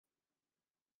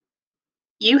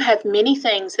You have many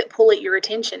things that pull at your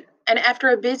attention, and after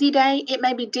a busy day, it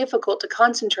may be difficult to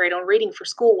concentrate on reading for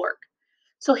schoolwork.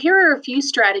 So, here are a few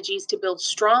strategies to build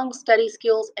strong study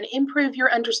skills and improve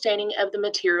your understanding of the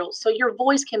material so your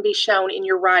voice can be shown in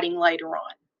your writing later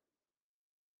on.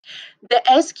 The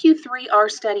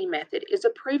SQ3R Study Method is a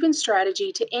proven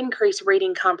strategy to increase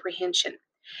reading comprehension.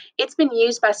 It's been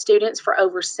used by students for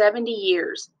over 70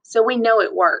 years, so we know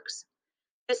it works.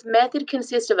 This method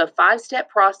consists of a 5 step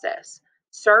process: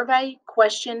 survey,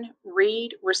 question,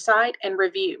 read, recite, and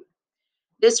review.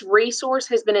 This resource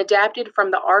has been adapted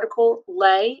from the article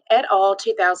Lay et al.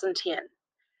 2010.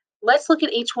 Let's look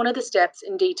at each one of the steps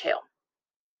in detail.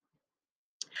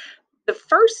 The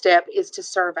first step is to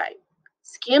survey.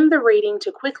 Skim the reading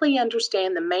to quickly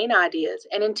understand the main ideas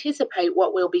and anticipate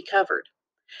what will be covered.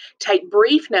 Take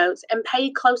brief notes and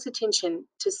pay close attention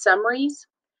to summaries,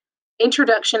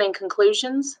 introduction and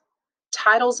conclusions,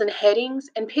 titles and headings,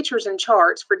 and pictures and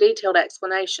charts for detailed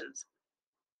explanations.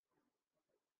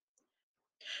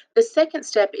 The second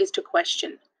step is to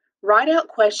question. Write out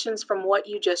questions from what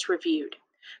you just reviewed.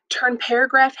 Turn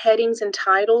paragraph headings and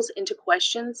titles into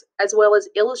questions, as well as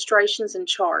illustrations and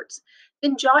charts.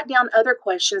 Then jot down other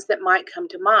questions that might come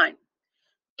to mind.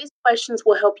 These questions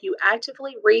will help you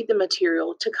actively read the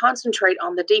material to concentrate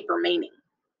on the deeper meaning.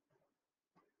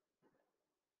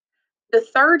 The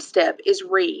third step is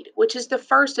read, which is the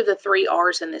first of the 3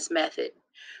 R's in this method.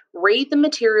 Read the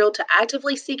material to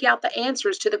actively seek out the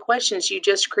answers to the questions you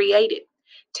just created.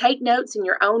 Take notes in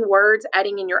your own words,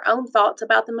 adding in your own thoughts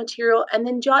about the material, and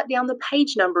then jot down the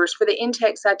page numbers for the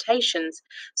in-text citations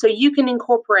so you can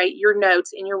incorporate your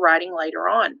notes in your writing later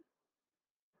on.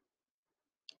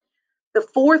 The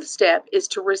fourth step is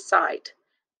to recite.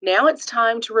 Now it's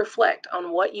time to reflect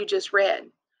on what you just read.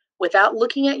 Without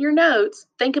looking at your notes,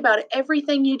 think about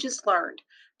everything you just learned.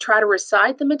 Try to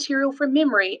recite the material from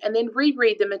memory and then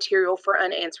reread the material for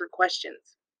unanswered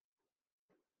questions.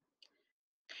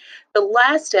 The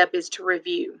last step is to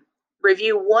review.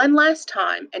 Review one last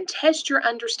time and test your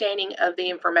understanding of the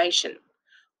information.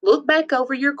 Look back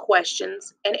over your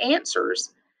questions and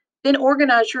answers, then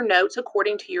organize your notes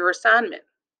according to your assignment.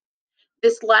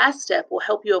 This last step will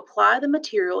help you apply the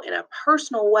material in a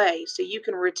personal way so you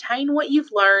can retain what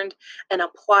you've learned and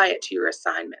apply it to your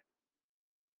assignment.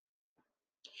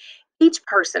 Each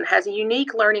person has a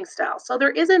unique learning style, so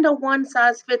there isn't a one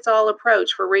size fits all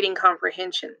approach for reading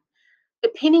comprehension.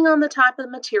 Depending on the type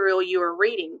of material you are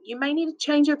reading, you may need to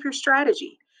change up your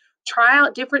strategy. Try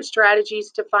out different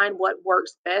strategies to find what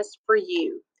works best for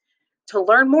you. To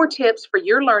learn more tips for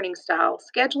your learning style,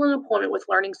 schedule an appointment with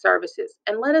Learning Services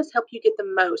and let us help you get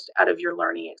the most out of your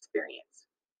learning experience.